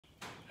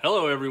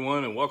Hello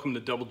everyone and welcome to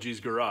Double G's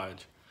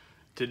Garage.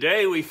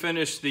 Today we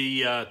finished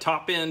the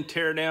top end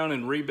teardown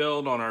and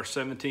rebuild on our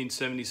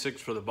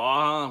 1776 for the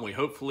Baja, and we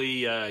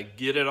hopefully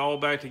get it all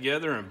back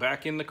together and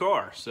back in the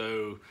car.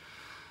 So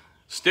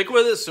stick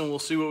with us and we'll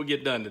see what we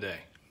get done today.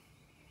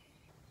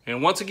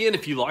 And once again,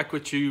 if you like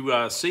what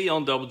you see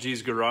on Double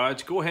G's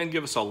Garage, go ahead and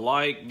give us a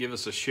like, give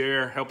us a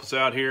share, help us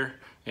out here,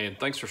 and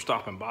thanks for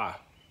stopping by.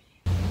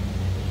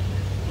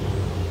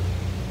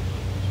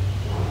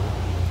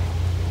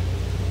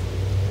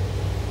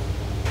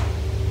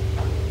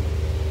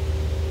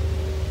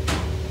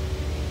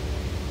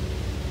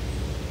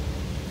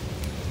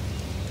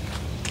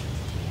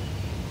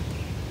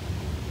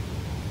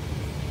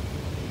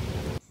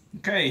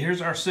 Okay, here's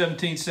our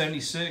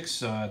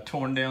 1776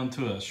 torn down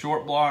to a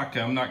short block.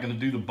 I'm not going to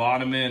do the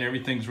bottom end.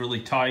 Everything's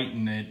really tight,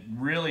 and it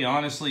really,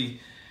 honestly,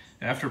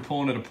 after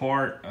pulling it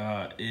apart,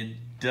 it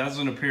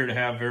doesn't appear to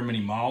have very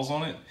many miles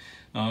on it.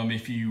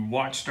 If you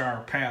watched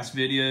our past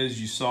videos,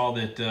 you saw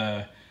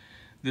that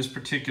this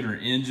particular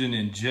engine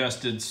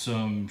ingested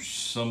some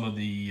of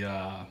the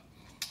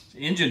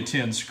engine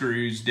tin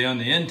screws down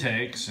the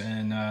intakes,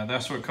 and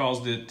that's what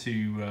caused it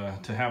to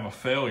have a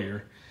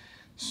failure.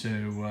 So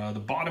the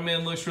bottom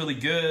end looks really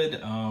good.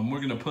 We're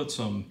going to put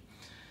some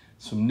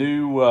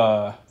new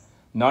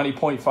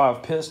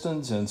 90.5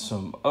 pistons and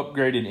some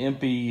upgraded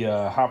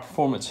EMPI high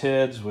performance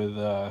heads with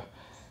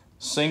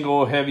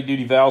single heavy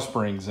duty valve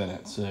springs in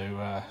it.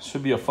 So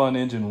should be a fun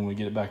engine when we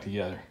get it back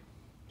together.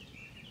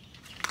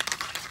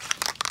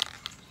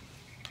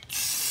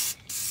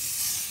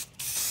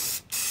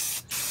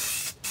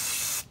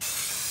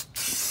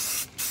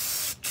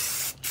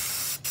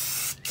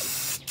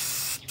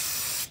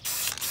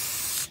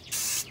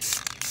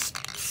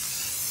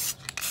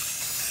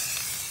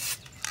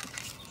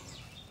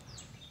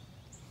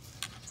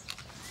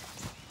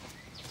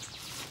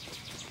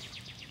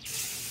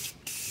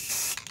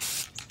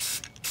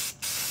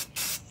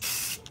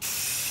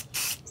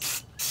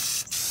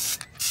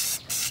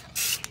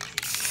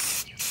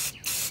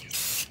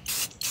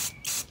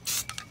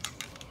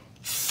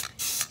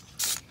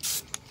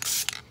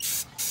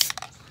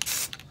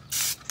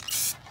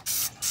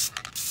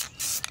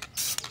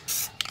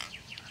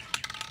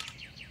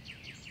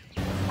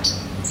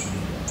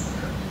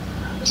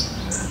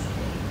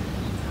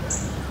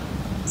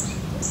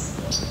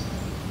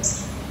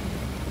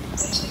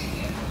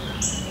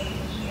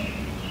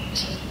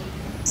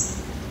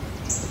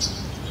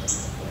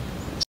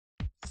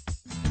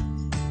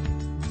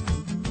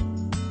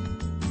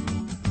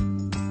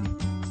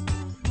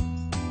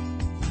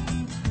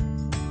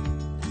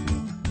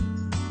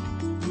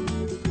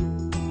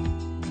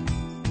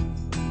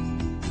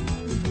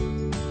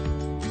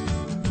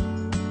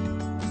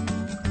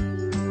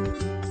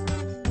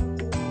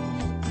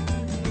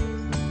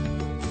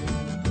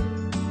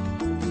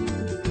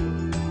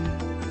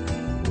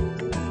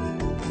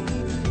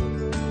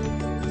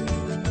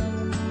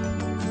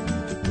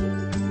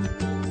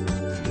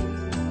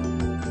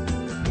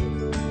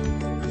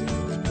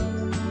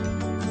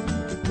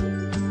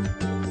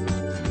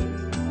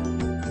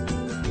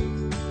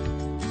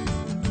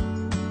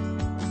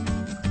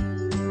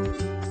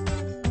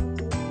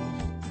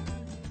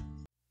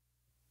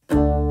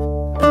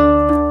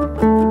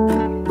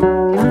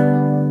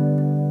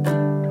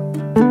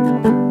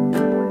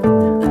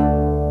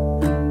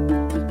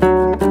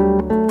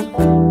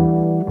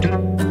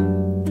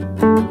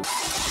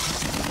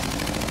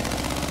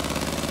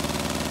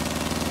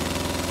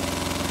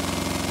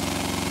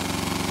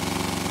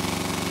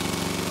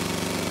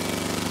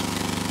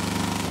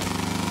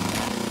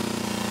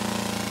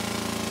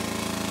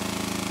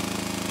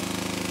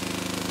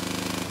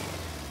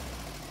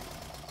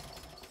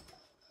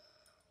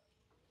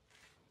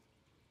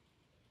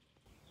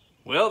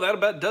 Well, that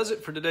about does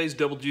it for today's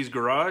Double G's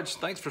Garage.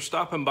 Thanks for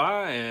stopping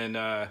by,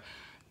 and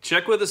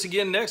check with us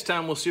again next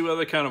time. We'll see what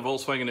other kind of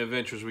Volkswagen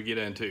adventures we get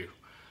into.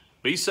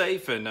 Be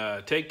safe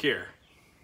and take care.